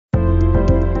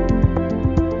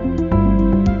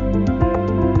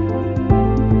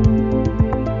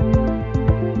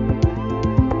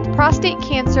Prostate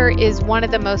cancer is one of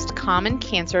the most common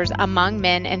cancers among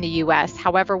men in the U.S.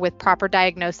 However, with proper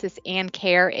diagnosis and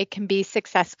care, it can be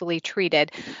successfully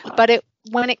treated. But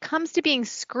when it comes to being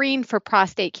screened for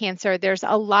prostate cancer, there's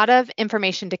a lot of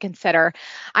information to consider.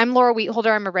 I'm Laura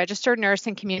Wheatholder. I'm a registered nurse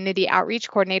and community outreach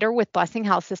coordinator with Blessing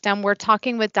Health System. We're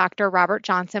talking with Dr. Robert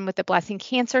Johnson with the Blessing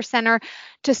Cancer Center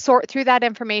to sort through that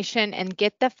information and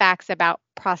get the facts about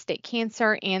prostate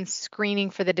cancer and screening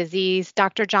for the disease.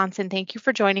 Dr. Johnson, thank you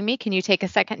for joining me. Can you take a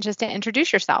second just to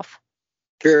introduce yourself?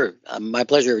 Sure. My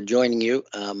pleasure joining you.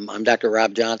 I'm Dr.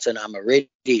 Rob Johnson. I'm a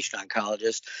radiation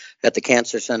oncologist at the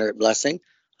Cancer Center at Blessing,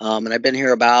 and I've been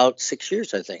here about 6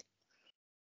 years, I think.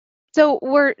 So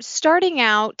we're starting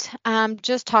out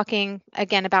just talking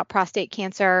again about prostate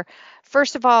cancer.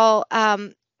 First of all,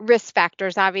 risk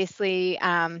factors. Obviously,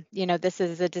 this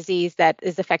is a disease that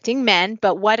is affecting men,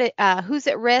 but who's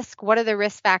at risk? What are the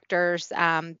risk factors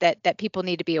that people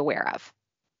need to be aware of?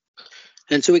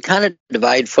 And so we kind of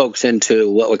divide folks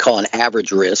into what we call an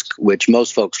average risk, which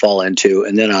most folks fall into,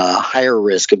 and then a higher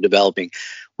risk of developing.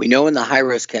 We know in the high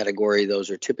risk category, those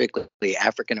are typically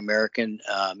African American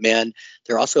men.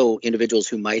 They're also individuals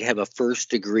who might have a first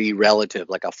degree relative,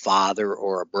 like a father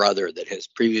or a brother that has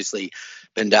previously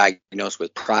been diagnosed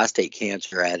with prostate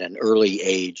cancer at an early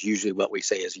age, usually what we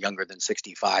say is younger than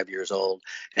 65 years old.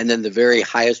 And then the very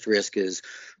highest risk is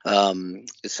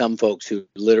some folks who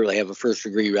literally have a first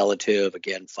degree relative,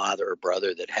 again, father or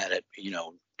brother that had it,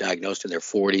 diagnosed in their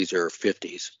 40s or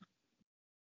 50s.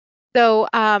 So,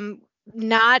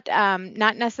 not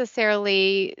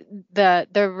necessarily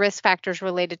the risk factors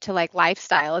related to like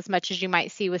lifestyle as much as you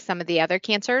might see with some of the other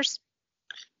cancers.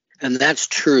 And that's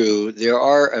true. There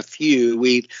are a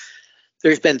few.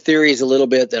 There's been theories a little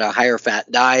bit that a higher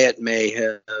fat diet may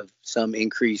have some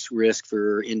increased risk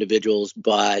for individuals,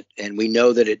 and we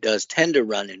know that it does tend to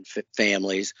run in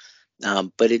families,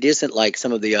 but it isn't like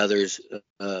some of the others.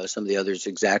 Some of the others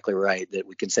exactly right that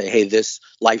we can say, hey, this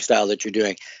lifestyle that you're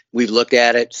doing, we've looked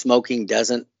at it. Smoking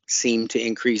doesn't seem to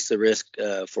increase the risk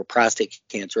for prostate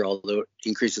cancer, although it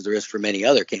increases the risk for many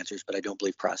other cancers, but I don't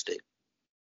believe prostate.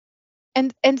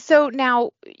 And so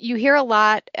now you hear a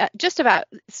lot just about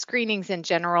screenings in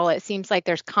general. It seems like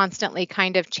there's constantly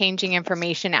kind of changing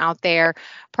information out there.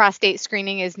 Prostate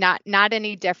screening is not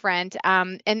any different.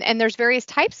 And there's various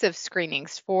types of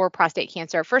screenings for prostate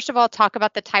cancer. First of all, talk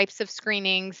about the types of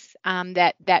screenings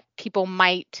that people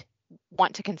might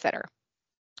want to consider.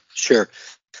 Sure.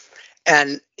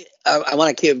 And I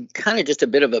want to give kind of just a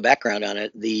bit of a background on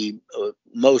it. The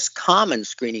most common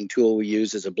screening tool we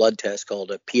use is a blood test called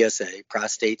a PSA,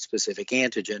 prostate-specific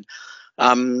antigen.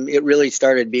 It really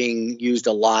started being used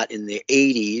a lot in the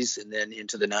 80s and then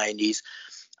into the 90s.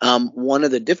 One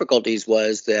of the difficulties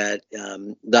was that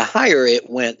the higher it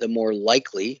went, the more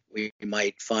likely we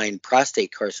might find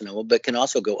prostate carcinoma, but can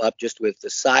also go up just with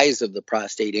the size of the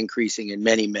prostate increasing in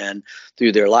many men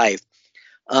through their life.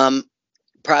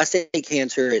 Prostate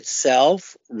cancer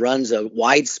itself runs a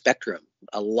wide spectrum.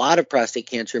 A lot of prostate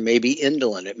cancer may be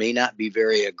indolent. It may not be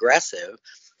very aggressive.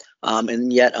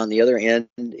 And yet, on the other end,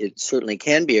 it certainly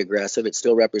can be aggressive. It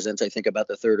still represents, I think, about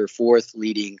the third or fourth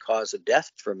leading cause of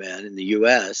death for men in the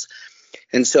U.S.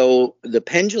 And so the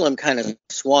pendulum kind of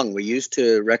swung. We used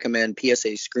to recommend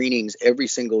PSA screenings every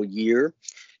single year.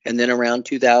 And then around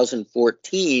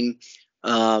 2014,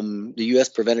 the U.S.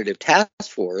 Preventative Task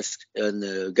Force and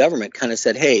the government kind of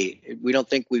said, hey, we don't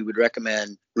think we would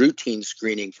recommend routine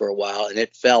screening for a while, and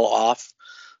it fell off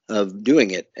of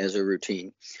doing it as a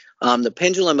routine. The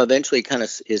pendulum eventually kind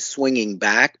of is swinging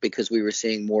back because we were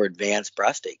seeing more advanced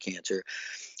prostate cancer.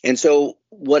 And so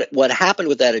what happened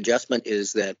with that adjustment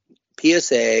is that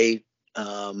PSA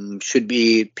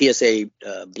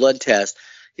blood test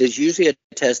is usually a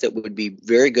test that would be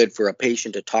very good for a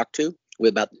patient to talk to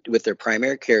with their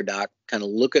primary care doc, kind of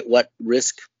look at what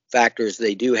risk factors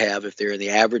they do have, if they're in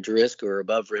the average risk or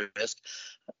above risk,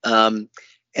 and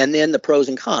then the pros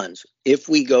and cons. If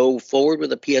we go forward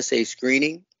with a PSA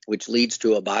screening, which leads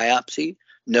to a biopsy,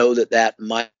 know that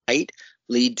might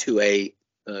lead to a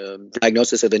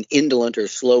diagnosis of an indolent or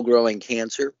slow-growing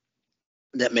cancer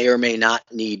that may or may not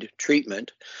need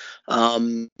treatment.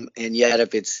 And yet,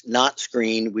 if it's not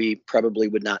screened, we probably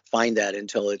would not find that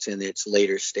until it's in its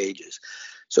later stages.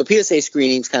 So PSA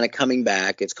screening is kind of coming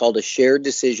back. It's called a shared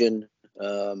decision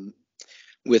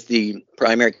with the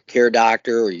primary care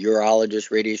doctor or urologist,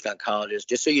 radiation oncologist,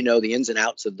 just so you know the ins and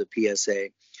outs of the PSA.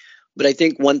 But I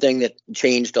think one thing that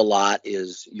changed a lot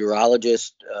is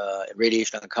urologists,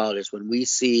 radiation oncologists, when we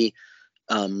see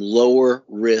lower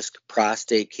risk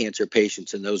prostate cancer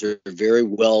patients, and those are very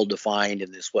well defined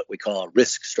in this what we call a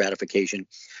risk stratification,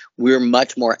 we're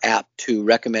much more apt to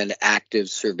recommend active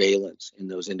surveillance in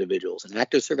those individuals. And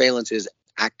active surveillance is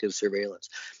active surveillance.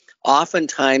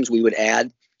 Oftentimes we would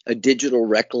add a digital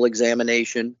rectal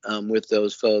examination with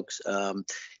those folks.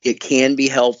 It can be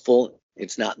helpful.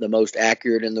 It's not the most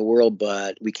accurate in the world,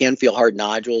 but we can feel hard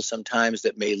nodules sometimes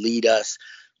that may lead us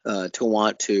to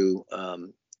want to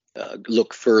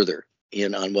look further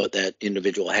in on what that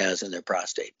individual has in their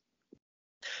prostate.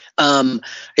 I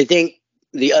think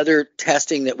the other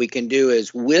testing that we can do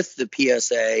is with the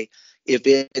PSA, if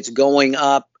it's going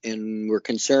up and we're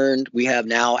concerned, we have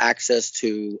now access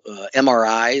to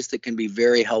MRIs that can be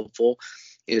very helpful.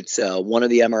 It's one of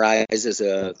the MRIs is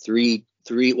a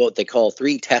what they call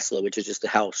 3 Tesla, which is just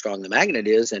how strong the magnet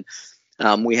is.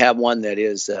 And we have one that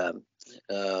is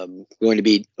going to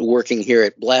be working here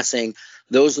at Blessing.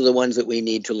 Those are the ones that we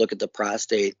need to look at the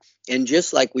prostate. And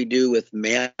just like we do with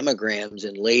mammograms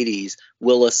in ladies,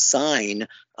 we'll assign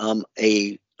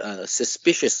a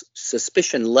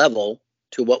suspicion level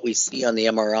to what we see on the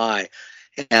MRI.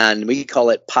 And we call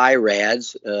it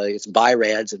PI-RADS. It's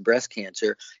BI-RADS in breast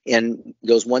cancer, and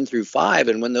goes 1 through 5.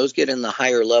 And when those get in the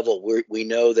higher level, we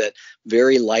know that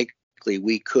very likely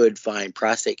we could find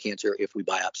prostate cancer if we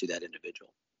biopsy that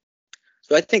individual.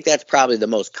 So I think that's probably the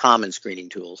most common screening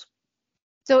tools.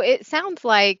 So it sounds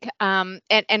like,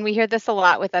 and we hear this a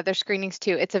lot with other screenings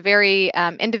too, it's a very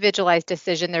individualized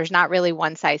decision. There's not really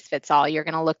one size fits all. You're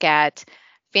going to look at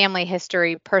family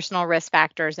history, personal risk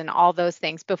factors, and all those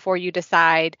things before you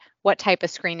decide what type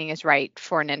of screening is right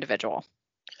for an individual.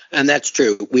 And that's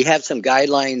true. We have some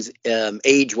guidelines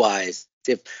age-wise.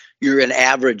 If you're an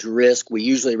average risk, we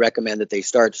usually recommend that they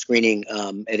start screening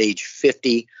at age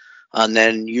 50, and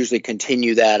then usually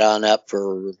continue that on up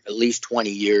for at least 20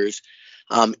 years.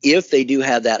 If they do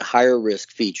have that higher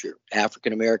risk feature,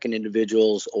 African American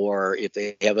individuals, or if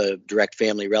they have a direct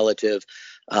family relative,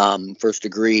 first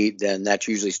degree, then that's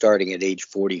usually starting at age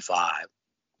 45.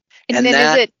 And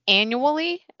then is it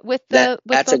annually with both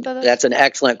of those? That's an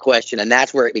excellent question, and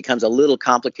that's where it becomes a little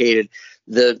complicated.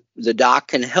 The doc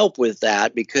can help with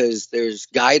that because there's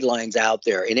guidelines out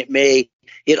there, and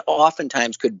it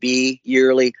oftentimes could be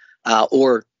yearly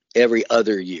or every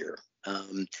other year.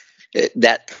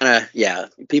 That kind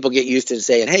of, people get used to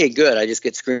saying, hey, good, I just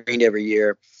get screened every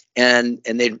year. And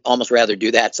they'd almost rather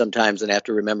do that sometimes than have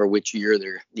to remember which year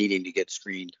they're needing to get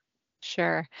screened.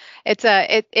 Sure. It's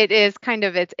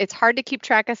hard to keep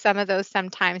track of some of those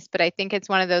sometimes, but I think it's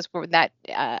one of those that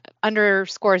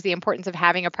underscores the importance of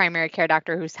having a primary care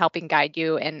doctor who's helping guide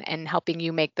you and helping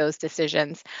you make those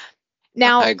decisions.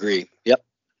 Now, I agree. Yep.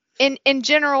 In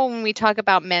general, when we talk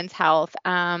about men's health,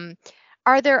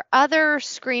 are there other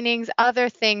screenings, other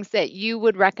things that you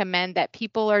would recommend that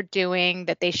people are doing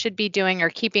that they should be doing or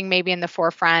keeping maybe in the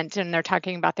forefront, and they're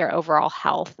talking about their overall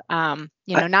health,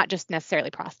 not just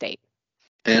necessarily prostate?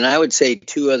 And I would say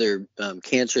 2 other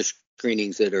cancer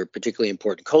screenings that are particularly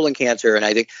important. Colon cancer, and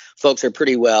I think folks are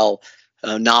pretty well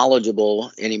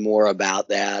knowledgeable anymore about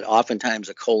that. Oftentimes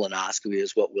a colonoscopy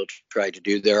is what we'll try to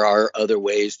do. There are other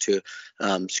ways to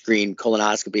screen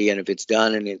colonoscopy, and if it's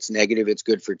done and it's negative, it's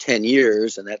good for 10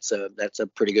 years, and that's a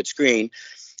pretty good screen.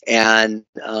 And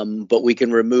but we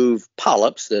can remove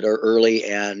polyps that are early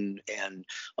and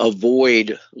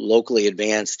avoid locally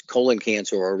advanced colon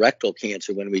cancer or rectal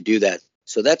cancer when we do that.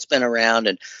 So that's been around,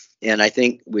 and I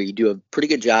think we do a pretty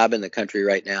good job in the country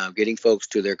right now of getting folks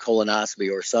to their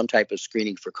colonoscopy or some type of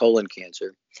screening for colon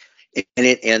cancer. And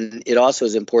it also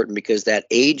is important because that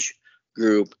age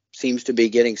group seems to be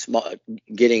getting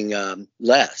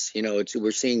less.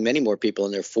 We're seeing many more people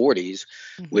in their 40s,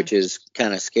 which is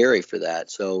kind of scary for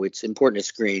that. So it's important to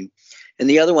screen. And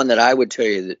the other one that I would tell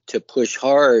you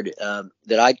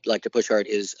that I'd like to push hard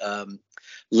is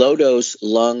low dose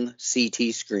lung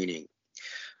CT screening.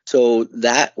 So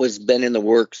that was been in the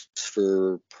works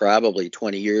for probably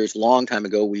 20 years. Long time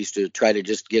ago, we used to try to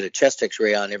just get a chest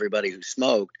x-ray on everybody who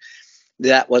smoked.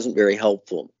 That wasn't very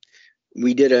helpful.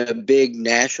 We did a big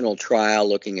national trial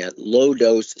looking at low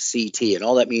dose CT, and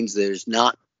all that means there's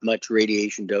not much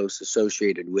radiation dose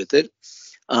associated with it.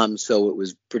 So it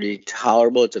was pretty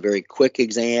tolerable. It's a very quick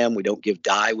exam. We don't give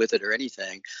dye with it or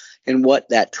anything. And what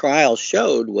that trial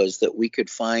showed was that we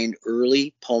could find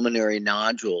early pulmonary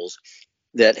nodules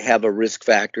that have a risk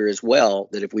factor as well,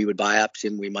 that if we would biopsy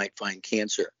them, we might find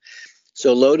cancer.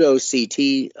 So low-dose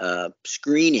CT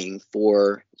screening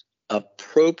for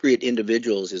appropriate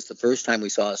individuals is the first time we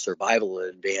saw a survival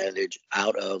advantage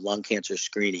out of lung cancer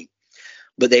screening.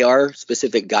 But they are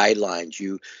specific guidelines.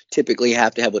 You typically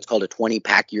have to have what's called a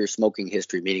 20-pack year smoking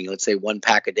history, meaning let's say 1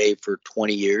 pack a day for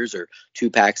 20 years or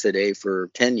 2 packs a day for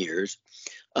 10 years.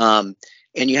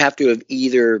 And you have to have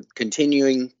either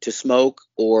continuing to smoke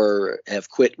or have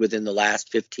quit within the last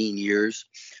 15 years.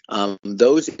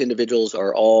 Those individuals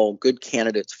are all good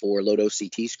candidates for low-dose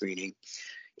CT screening.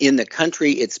 In the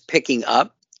country, it's picking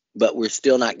up, but we're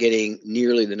still not getting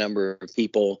nearly the number of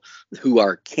people who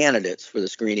are candidates for the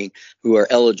screening who are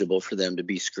eligible for them to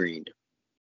be screened.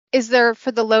 Is there,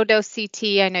 for the low dose CT,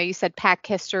 I know you said pack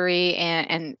history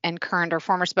and current or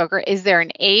former smoker, is there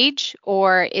an age,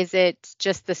 or is it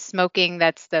just the smoking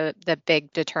that's the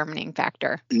big determining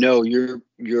factor? No,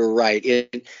 you're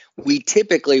right. We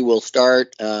typically will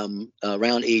start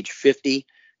around age 50,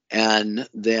 and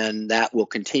then that will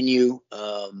continue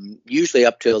usually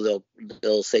up till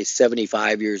they'll say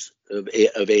 75 years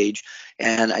of age.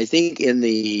 And I think in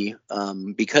the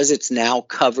because it's now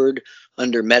covered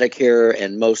under Medicare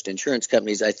and most insurance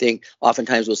companies, I think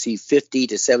oftentimes we'll see 50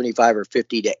 to 75 or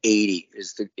 50 to 80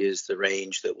 is the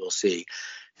range that we'll see.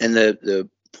 And the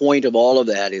point of all of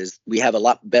that is we have a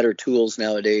lot better tools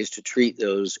nowadays to treat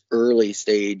those early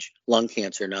stage lung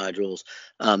cancer nodules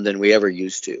than we ever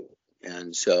used to.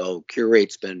 And so cure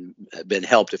rate's been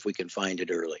helped if we can find it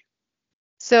early.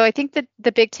 So I think that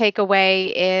the big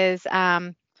takeaway is,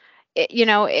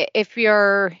 if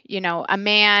you're, a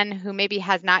man who maybe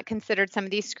has not considered some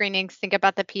of these screenings, think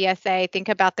about the PSA, think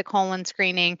about the colon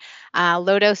screening,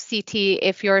 low dose CT.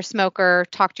 If you're a smoker,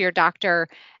 talk to your doctor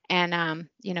and,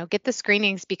 get the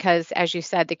screenings because, as you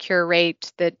said, the cure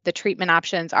rate, the treatment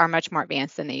options are much more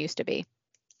advanced than they used to be.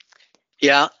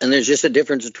 Yeah, and there's just a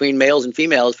difference between males and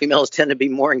females. Females tend to be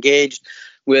more engaged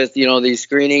with, these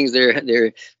screenings.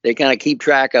 They kind of keep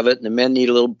track of it, and the men need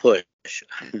a little push.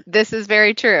 This is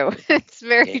very true. It's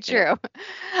very true.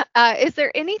 Is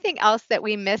there anything else that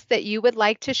we missed that you would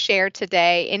like to share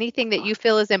today? Anything that you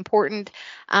feel is important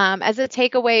as a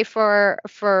takeaway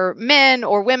for men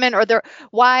or women or their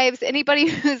wives, anybody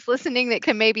who's listening that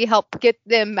can maybe help get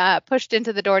them pushed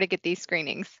into the door to get these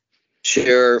screenings?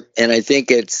 Sure, and I think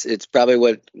it's probably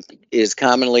what is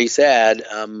commonly said.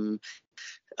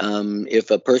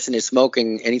 If a person is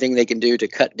smoking, anything they can do to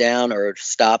cut down or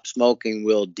stop smoking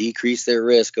will decrease their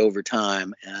risk over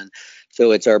time. And so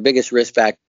it's our biggest risk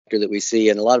factor that we see.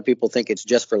 And a lot of people think it's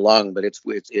just for lung, but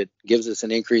it gives us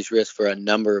an increased risk for a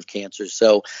number of cancers.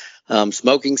 So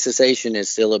smoking cessation is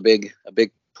still a big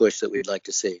push that we'd like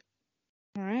to see.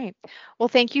 All right. Well,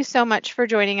 thank you so much for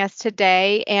joining us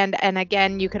today. And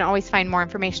again, you can always find more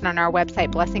information on our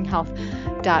website,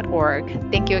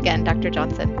 blessinghealth.org. Thank you again, Dr.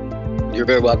 Johnson. You're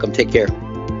very welcome. Take care.